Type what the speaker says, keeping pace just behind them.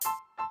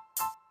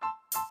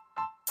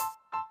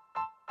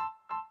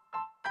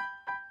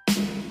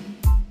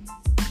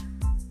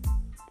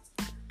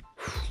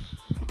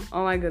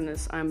Oh my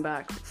goodness, I'm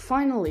back.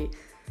 Finally,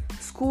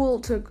 school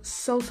took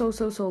so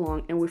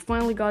long, and we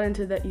finally got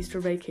into the Easter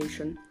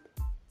vacation.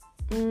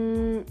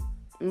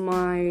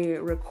 My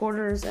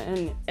recorders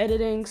and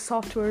editing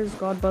softwares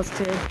got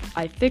busted.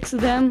 I fixed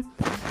them.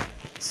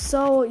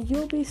 So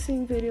you'll be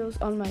seeing videos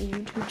on my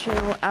YouTube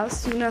channel as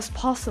soon as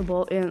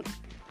possible. In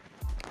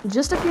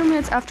just a few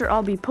minutes after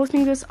I'll be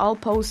posting this, I'll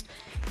post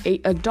a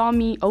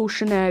dummy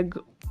ocean egg,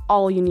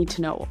 all you need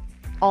to know.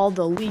 All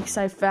the leaks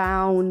I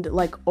found,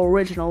 like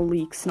original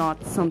leaks,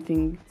 not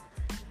something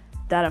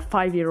that a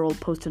 5-year-old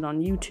posted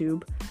on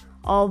YouTube.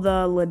 All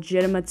the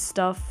legitimate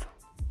stuff.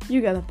 You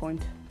get the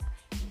point.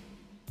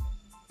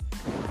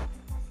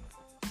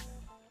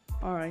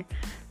 Alright.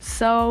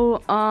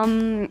 So,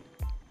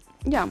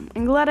 yeah,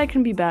 I'm glad I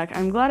can be back.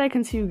 I'm glad I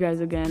can see you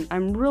guys again.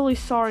 I'm really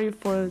sorry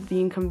for the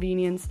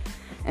inconvenience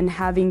and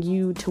having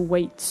you to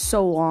wait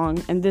so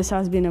long. And this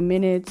has been a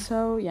minute,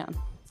 so yeah.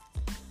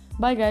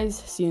 Bye guys,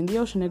 see you in the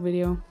ocean egg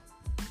video.